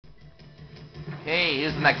Okay,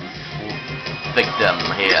 here's the next victim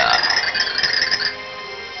here.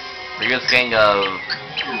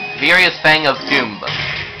 Furious Fang of Doom.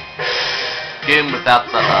 Doom without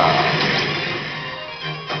the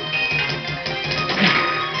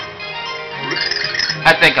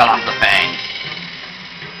I think I lost the fang.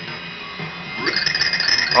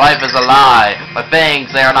 Life is a lie. My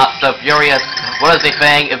fangs, they are not so furious. What is a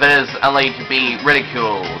fang if it is only to be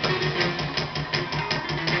ridiculed?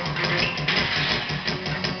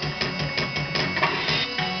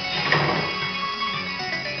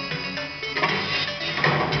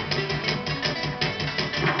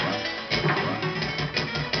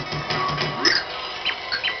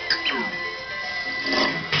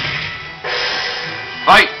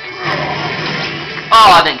 Fight! Oh,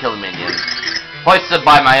 I didn't kill the minion. Hoisted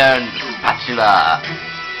by my own spatula.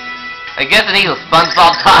 I guess an evil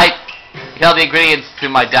SpongeBob type. You held the ingredients to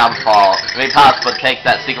my downfall. It may pass, but take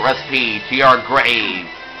that secret recipe to your grave.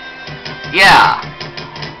 Yeah.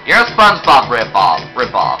 You're a SpongeBob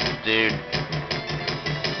ripoff, dude.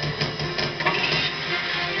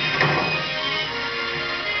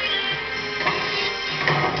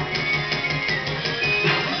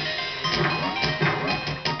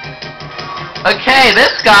 Okay,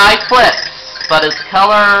 this guy flips, but his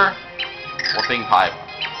color... Whooping pipe.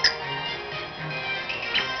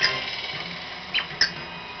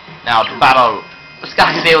 Now, to battle... This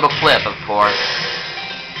guy can be able to flip, of course.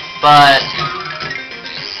 But...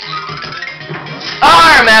 Oh,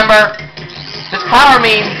 I remember! His power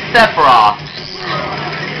means Sephiroth.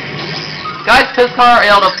 Guys piss car are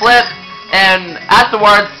able to flip, and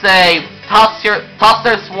afterwards say, toss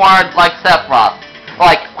their sword like Sephiroth.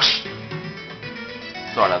 Like, whoosh.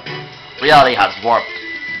 Sort of. Reality has warped.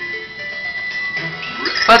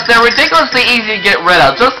 But they're ridiculously easy to get rid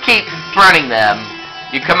of. Just keep burning them.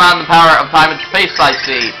 You command the power of time and space, I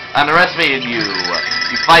see. I underestimated you.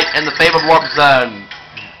 You fight in the fabled warp zone.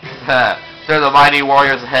 They're the mighty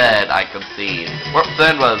warriors ahead, I concede. Warp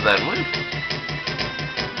zone was then. Woo.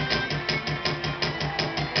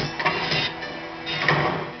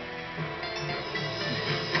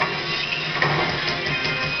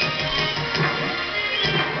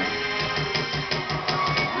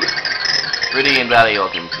 Rudy and Valley,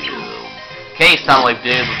 welcome to you. Okay, Soundwave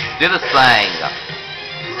dude, let's do this thing.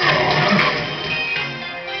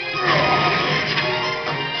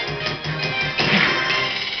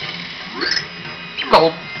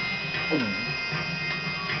 Go.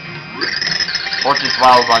 Fortune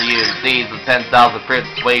smiles on you, and sees the 10,000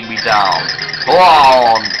 crits weighed me down. Hold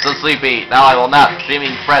on, so sleepy. Now I will nap,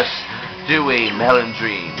 dreaming fresh, dewy, melon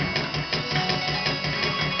dreams.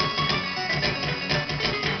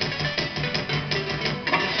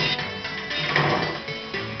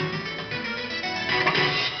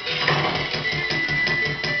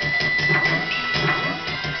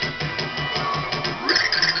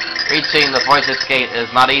 Reaching the Voices Gate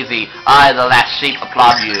is not easy. I, the last sheep,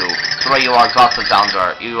 applaud you. Sorry you are exhausted,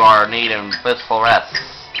 Sounder. You are needing blissful rest.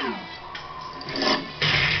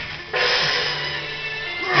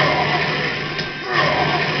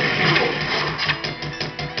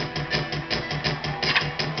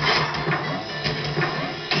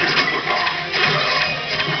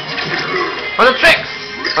 For the tricks!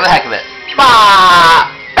 For the heck of it.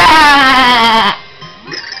 Bah! Bah!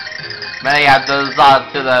 Many have dozed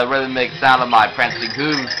on to the rhythmic sound of my prancing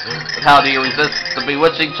hooves. But how do you resist the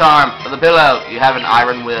bewitching charm of the pillow? You have an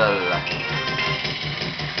iron will.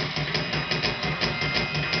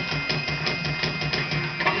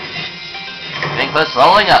 Inkless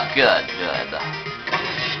rolling up. Good, good.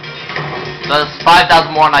 So it's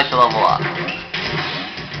 5,000 more and I shall level up.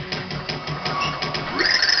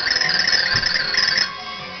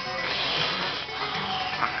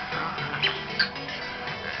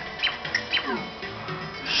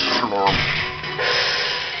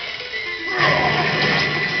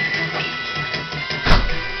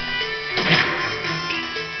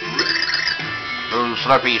 Ooh,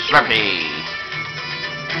 slurpy, slurpy.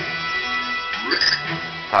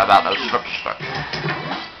 How about no slurp, slurp?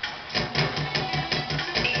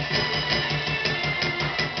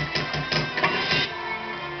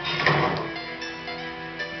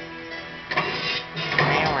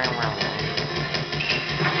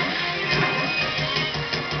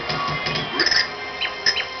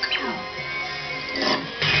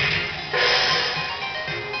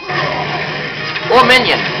 Or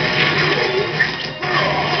minion.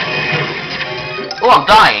 Oh, I'm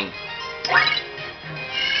dying.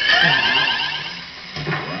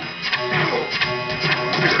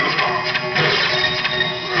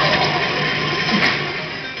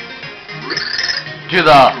 To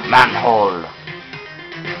the manhole.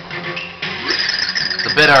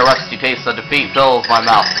 bitter, rusty taste of defeat fills my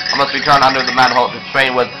mouth. I must return under the manhole to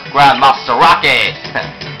train with Grandmaster Rocky.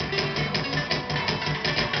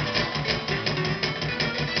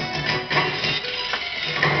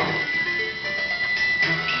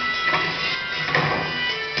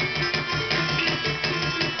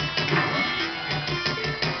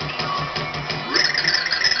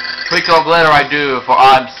 Twinkle glitter I do, for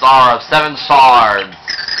I'm Star of 7 Shards.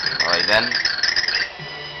 Alright then.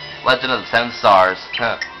 Legend of the 7 Stars.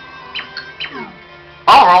 Huh.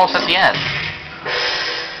 Oh, we're almost at the end.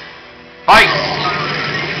 Fight!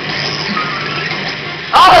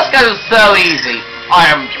 Oh, this guy is so easy.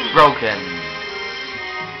 I am broken.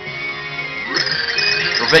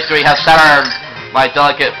 Your victory has shattered my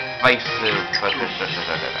delicate face suit. I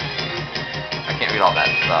can't read all that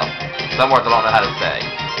stuff. Some words I don't know how to say.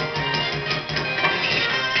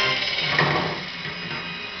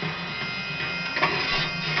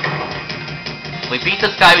 We beat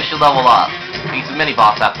this guy, we should level up. He's a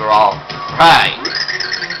mini-boss after all. Right.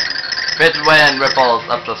 Frigid wind ripples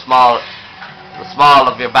up the small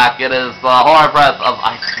of your back. It is the horror breath of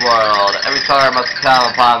Ice World. Every color must come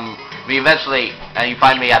upon me eventually, and you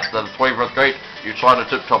find me at the 21st Gate. You try to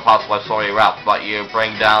tiptoe past my sorry route, but you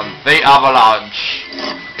bring down the avalanche.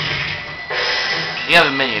 You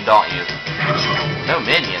have a minion, don't you? No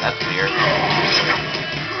minion, that's weird.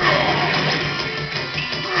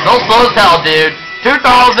 So slow as hell, dude.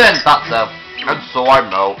 2000! Thought so. And so I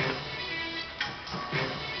know.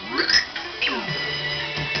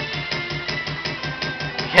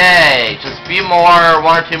 Okay, just a few more, 1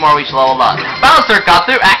 or 2 more we should level up. Bouncer got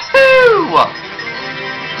through Act 2!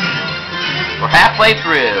 We're halfway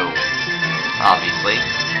through. Obviously.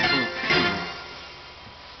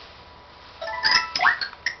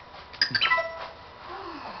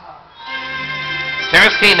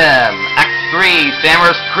 Samur's Kingdom, Act 3,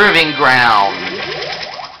 Samur's Proving Ground.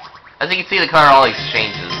 As you can see, the color always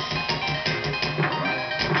changes.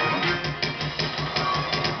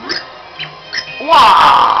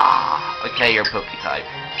 Wah! Okay, you're Poke type.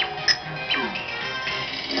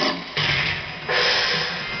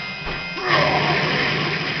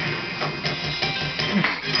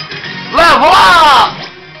 Level up!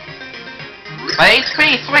 My HP,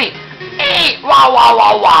 sweet! Eat! Wah wah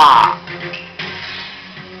wah wah!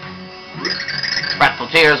 Fretful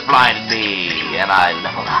tears blinded me, and I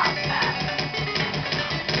leveled up.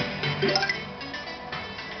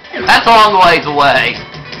 That's a long ways away.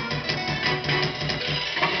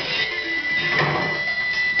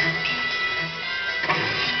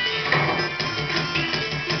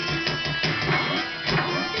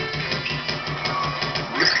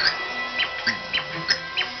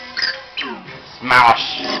 Smash!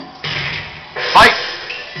 Fight!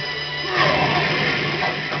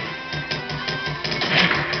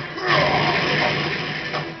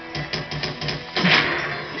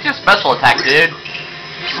 It's your special attack, dude.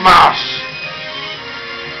 Smash!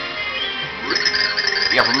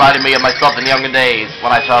 You have reminded me of myself in younger days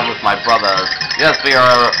when I traveled with my brothers. Yes, we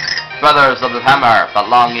are brothers of the hammer, but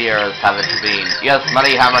long years have intervened. Yes,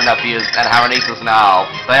 many hammer nephews and hammer nieces now.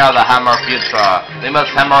 They are the hammer future. They must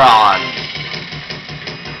hammer on.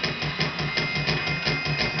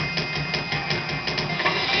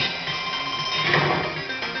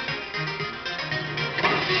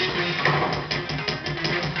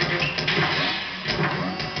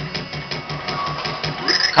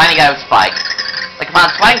 Tiny guy with spikes. Like upon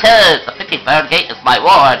swine toes, the 53rd gate is my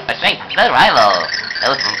ward. I shrink no rival. I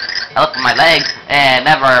look for my legs and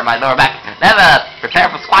never my lower back. Never prepare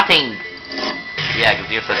for squatting. Yeah,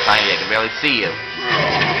 because you're so tiny I can barely see you.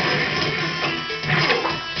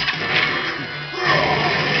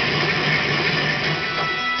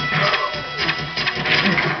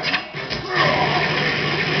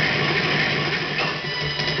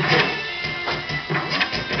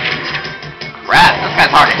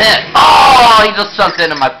 That's hard to hit. Oh, he just jumped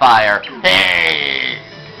into my fire. Hey.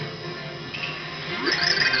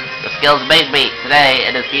 Your skills amaze me. Today,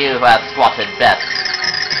 it is you who have squatted best.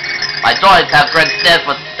 My joints have grown stiff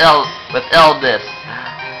with illness.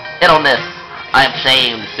 I am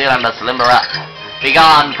shamed. Soon I must limber up.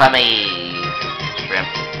 Begone from me. Shrimp.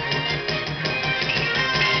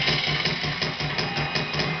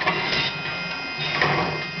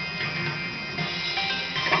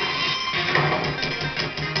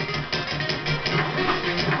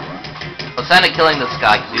 Let's end it killing this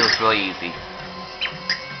guy because he looks really easy.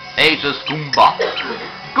 Aegis Goomba.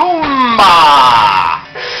 Goomba!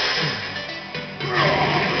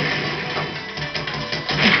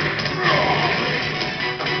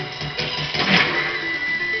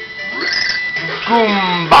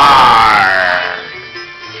 Goomba!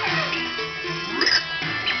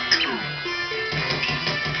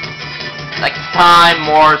 time,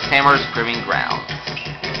 more Samur's Proving Ground.